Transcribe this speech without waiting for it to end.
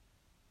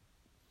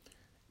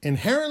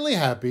Inherently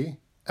Happy,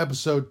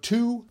 episode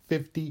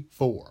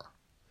 254.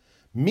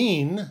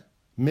 Mean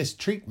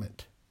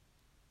Mistreatment.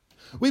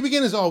 We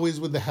begin as always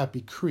with the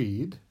Happy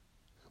Creed.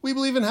 We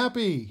believe in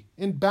happy,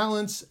 in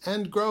balance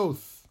and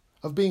growth,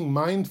 of being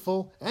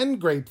mindful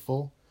and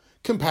grateful,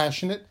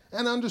 compassionate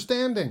and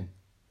understanding.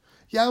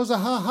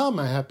 Yowza ha ha,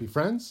 my happy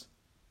friends.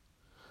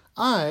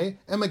 I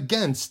am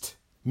against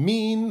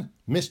mean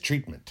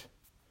mistreatment.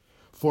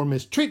 For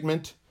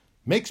mistreatment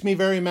makes me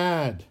very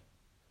mad.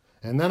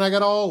 And then I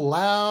got all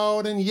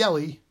loud and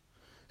yelly,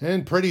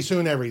 and pretty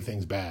soon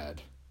everything's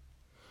bad.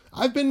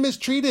 I've been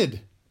mistreated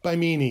by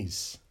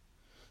meanies,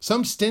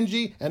 some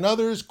stingy and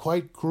others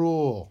quite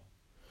cruel,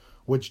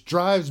 which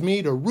drives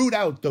me to root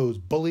out those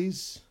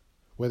bullies,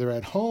 whether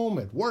at home,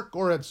 at work,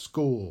 or at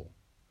school.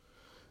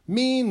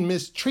 Mean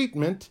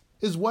mistreatment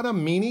is what a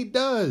meanie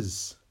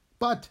does,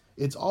 but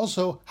it's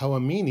also how a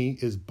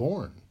meanie is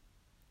born.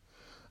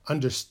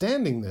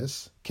 Understanding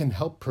this can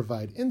help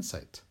provide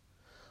insight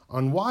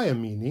on why a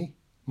meanie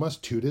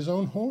must toot his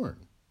own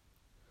horn.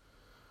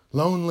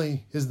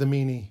 Lonely is the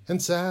meanie,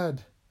 and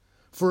sad,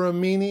 for a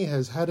meanie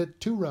has had it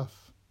too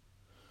rough.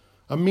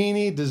 A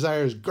meanie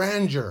desires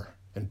grandeur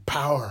and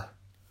power,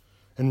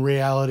 and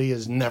reality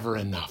is never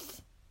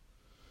enough.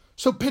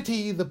 So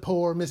pity the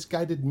poor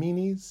misguided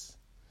meanies,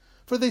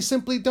 for they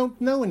simply don't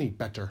know any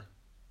better.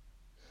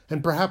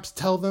 And perhaps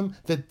tell them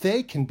that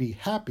they can be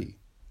happy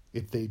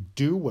if they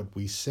do what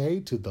we say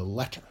to the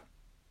letter.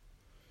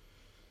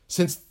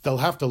 Since they'll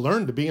have to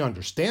learn to be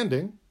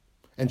understanding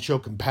and show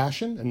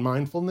compassion and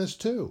mindfulness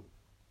too.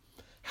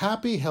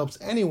 Happy helps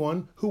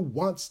anyone who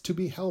wants to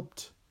be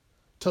helped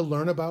to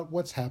learn about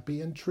what's happy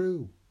and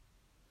true.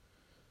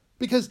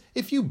 Because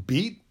if you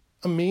beat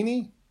a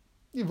meanie,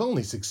 you've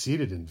only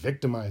succeeded in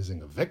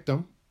victimizing a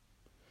victim.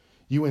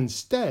 You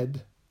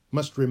instead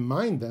must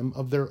remind them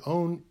of their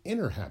own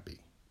inner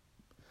happy.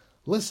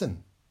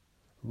 Listen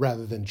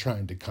rather than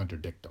trying to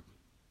contradict them.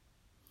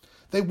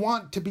 They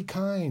want to be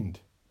kind,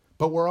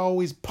 but were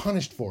always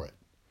punished for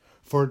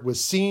it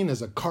was seen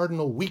as a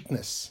cardinal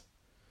weakness.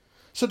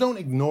 So don't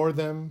ignore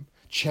them,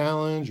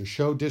 challenge, or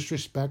show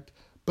disrespect,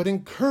 but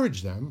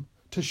encourage them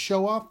to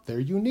show off their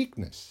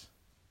uniqueness.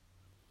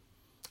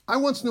 I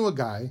once knew a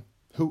guy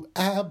who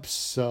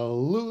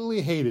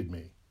absolutely hated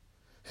me.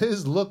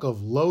 His look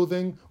of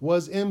loathing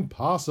was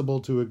impossible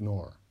to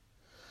ignore,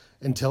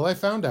 until I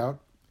found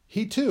out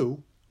he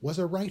too was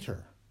a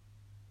writer,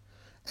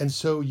 and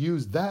so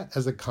used that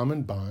as a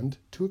common bond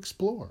to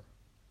explore.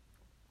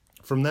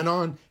 From then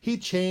on, he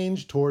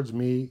changed towards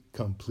me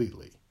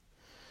completely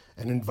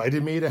and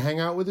invited me to hang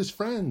out with his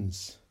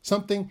friends,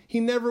 something he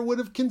never would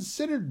have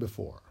considered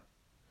before.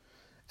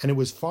 And it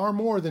was far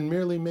more than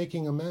merely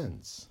making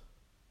amends.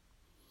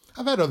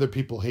 I've had other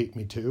people hate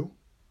me too,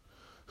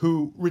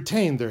 who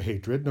retained their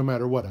hatred no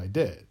matter what I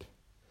did.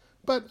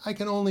 But I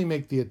can only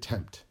make the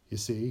attempt, you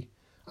see.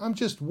 I'm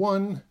just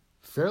one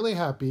fairly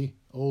happy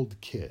old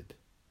kid.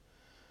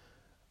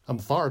 I'm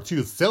far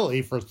too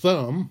silly for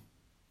some,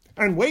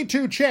 and way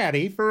too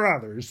chatty for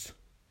others,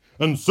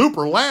 and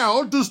super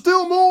loud to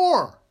still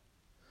more.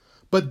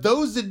 But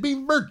those would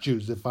be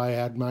virtues if I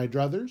had my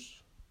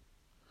druthers.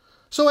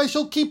 So I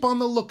shall keep on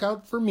the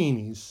lookout for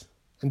meanies,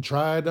 and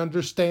try to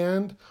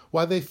understand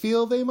why they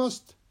feel they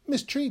must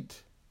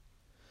mistreat.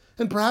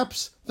 And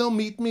perhaps they'll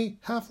meet me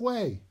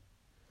halfway,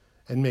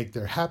 and make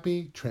their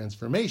happy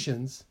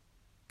transformations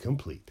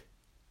complete.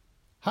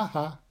 Ha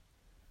ha.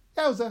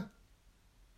 Yowza.